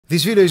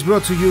This video is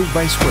brought to you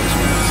by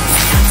Squarespace.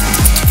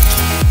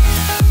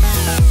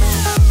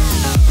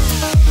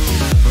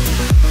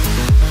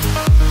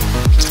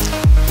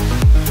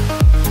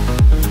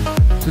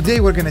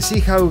 Today we're gonna see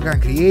how we can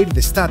create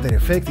the stutter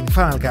effect in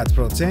Final Cut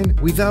Pro 10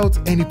 without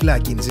any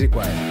plugins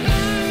required.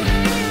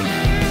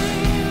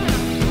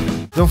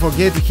 Don't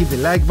forget to hit the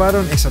like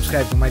button and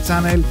subscribe to my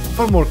channel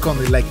for more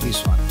content like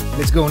this one.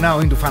 Let's go now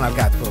into Final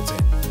Cut Pro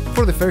 10.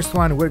 For the first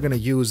one, we're gonna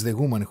use the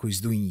woman who is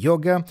doing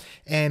yoga,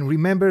 and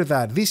remember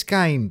that this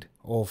kind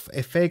of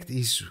effect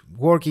is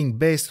working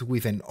best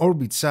with an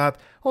orbit shot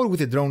or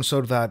with a drone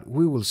shot that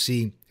we will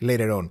see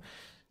later on.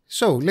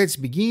 So let's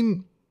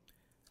begin.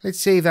 Let's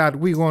say that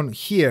we want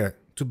here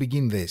to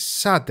begin the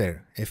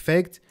stutter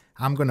effect.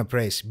 I'm gonna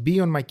press B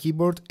on my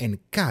keyboard and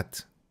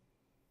cut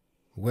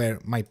where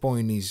my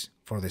point is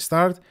for the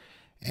start,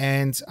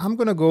 and I'm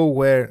gonna go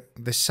where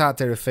the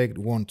stutter effect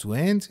wants to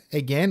end.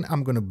 Again,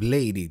 I'm gonna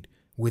blade it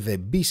with the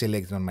B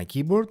selected on my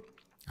keyboard.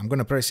 I'm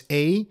gonna press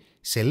A,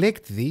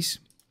 select this,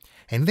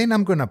 and then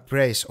I'm gonna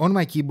press on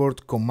my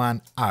keyboard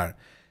Command R.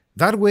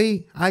 That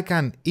way I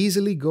can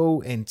easily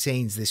go and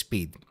change the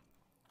speed.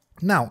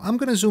 Now I'm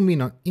gonna zoom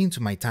in into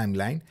my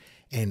timeline,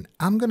 and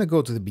I'm gonna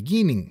go to the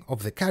beginning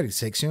of the carried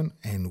section,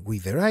 and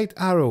with the right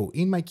arrow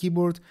in my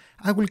keyboard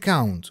I will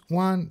count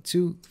 1,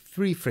 2,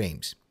 3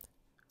 frames.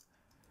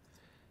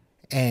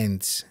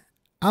 And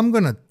I'm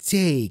gonna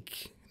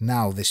take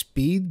now the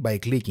speed by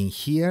clicking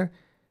here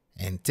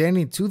and turn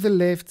it to the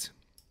left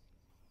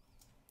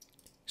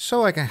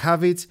so I can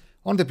have it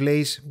on the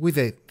place with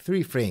the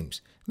 3 frames.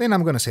 Then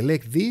I'm gonna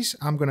select this,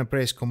 I'm gonna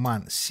press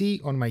Command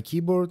C on my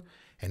keyboard,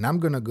 and I'm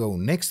gonna go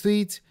next to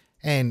it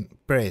and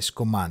press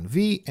Command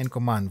V and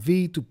Command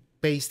V to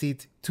paste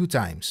it 2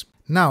 times.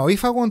 Now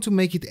if I want to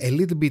make it a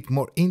little bit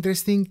more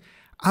interesting,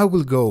 I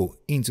will go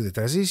into the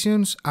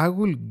transitions, I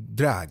will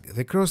drag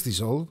the cross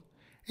dissolve,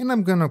 and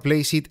I'm gonna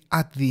place it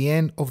at the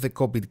end of the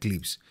copied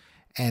clips.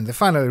 And the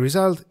final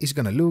result is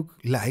gonna look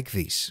like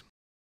this.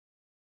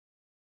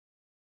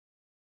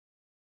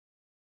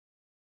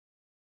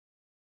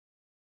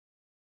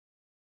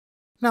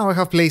 Now I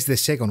have placed the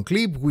second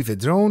clip with the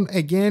drone,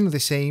 again the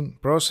same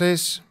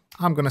process.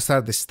 I'm gonna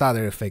start the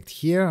stutter effect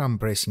here, I'm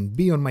pressing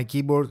B on my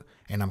keyboard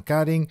and I'm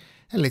cutting,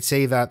 and let's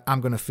say that I'm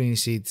gonna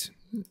finish it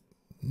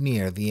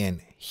near the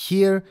end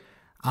here.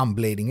 I'm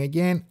blading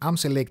again, I'm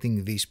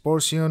selecting this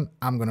portion,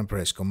 I'm gonna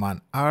press Command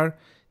R,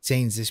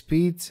 change the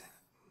speed,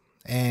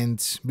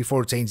 and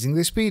before changing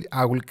the speed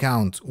I will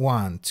count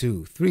 1,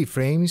 2, 3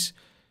 frames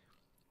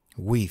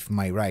with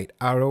my right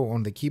arrow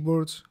on the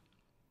keyboard,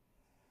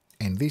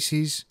 and this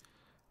is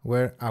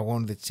where I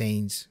want the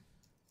change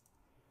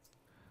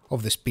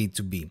of the speed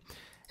to be.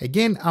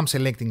 Again, I'm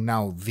selecting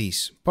now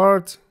this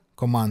part,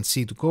 Command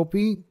C to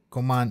copy,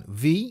 Command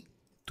V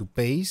to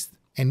paste,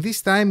 and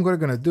this time we're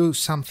gonna do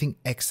something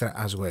extra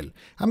as well.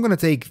 I'm gonna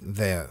take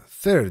the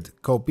third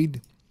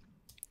copied,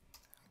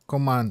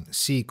 Command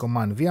C,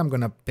 Command V, I'm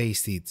gonna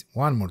paste it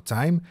one more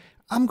time.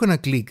 I'm gonna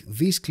click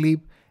this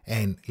clip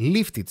and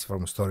lift it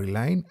from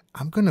storyline.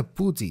 I'm gonna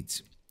put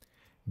it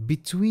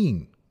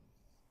between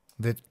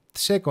the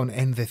second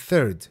and the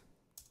third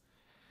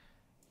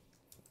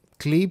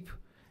clip,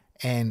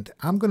 and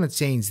I'm gonna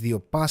change the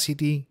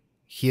opacity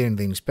here in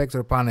the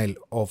inspector panel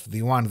of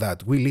the one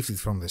that we lifted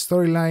from the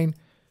storyline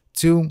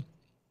to,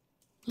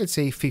 let's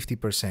say,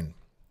 50%,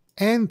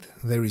 and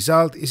the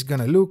result is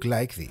gonna look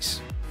like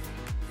this.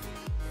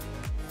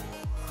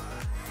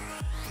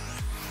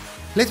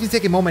 Let me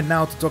take a moment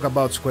now to talk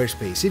about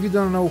Squarespace. If you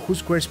don't know who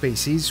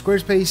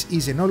Squarespace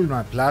is an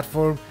all-in-one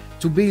platform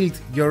to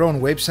build your own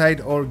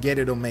website or get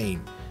a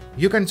domain.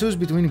 You can choose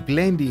between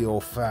plenty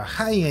of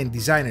high-end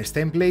designers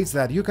templates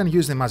that you can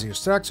use them as your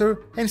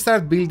structure and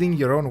start building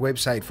your own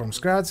website from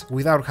scratch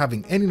without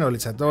having any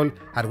knowledge at all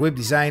at web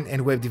design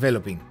and web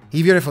developing.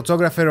 If you're a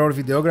photographer or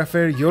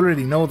videographer, you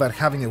already know that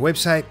having a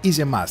website is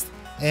a must.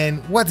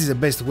 And what is the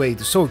best way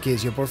to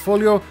showcase your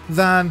portfolio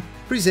than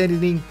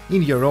presenting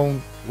in your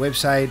own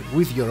website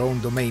with your own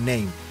domain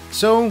name?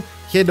 So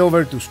head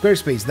over to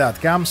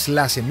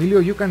squarespace.com/Emilio,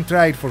 you can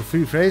try it for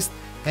free first,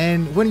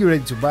 and when you're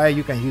ready to buy,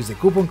 you can use the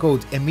coupon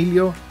code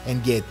Emilio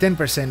and get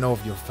 10%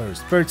 off your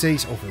first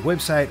purchase of a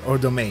website or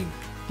domain.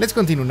 Let's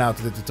continue now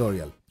to the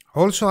tutorial.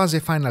 Also, as a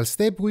final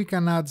step, we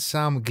can add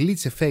some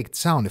glitch effect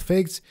sound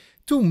effects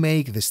to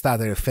make the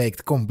stutter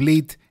effect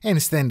complete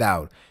and stand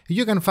out.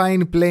 You can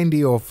find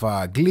plenty of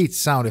glitch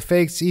sound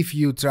effects if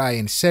you try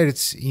and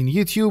search in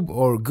YouTube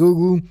or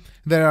Google.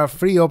 There are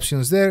free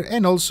options there,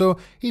 and also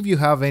if you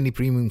have any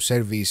premium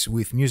service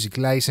with music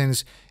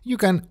license, you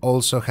can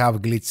also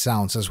have glitch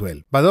sounds as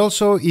well. But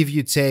also, if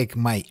you check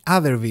my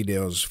other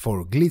videos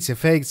for glitch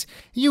effects,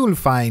 you will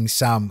find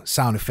some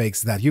sound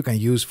effects that you can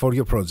use for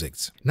your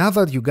projects. Now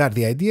that you got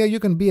the idea, you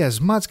can be as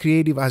much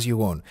creative as you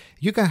want.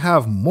 You can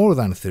have more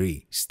than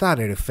 3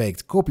 stutter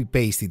effect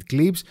copy-pasted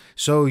clips,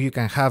 so you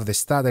can have the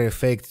stutter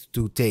effect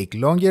to take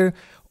longer,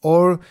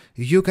 or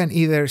you can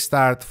either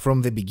start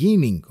from the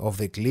beginning of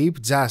the clip,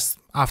 just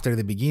after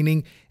the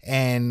beginning,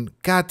 and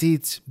cut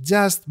it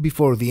just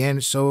before the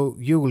end, so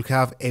you will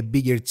have a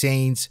bigger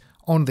change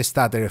on the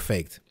stutter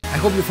effect. I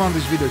hope you found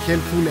this video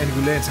helpful and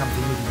you learned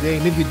something new today,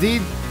 and if you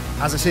did,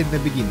 as I said in the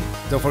beginning,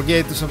 don't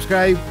forget to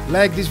subscribe,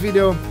 like this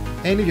video,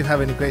 and if you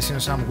have any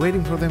questions, I'm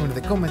waiting for them in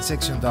the comment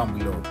section down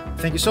below.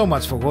 Thank you so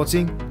much for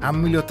watching. I'm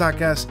Emilio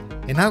Takas,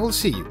 and I will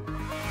see you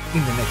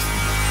in the next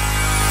video.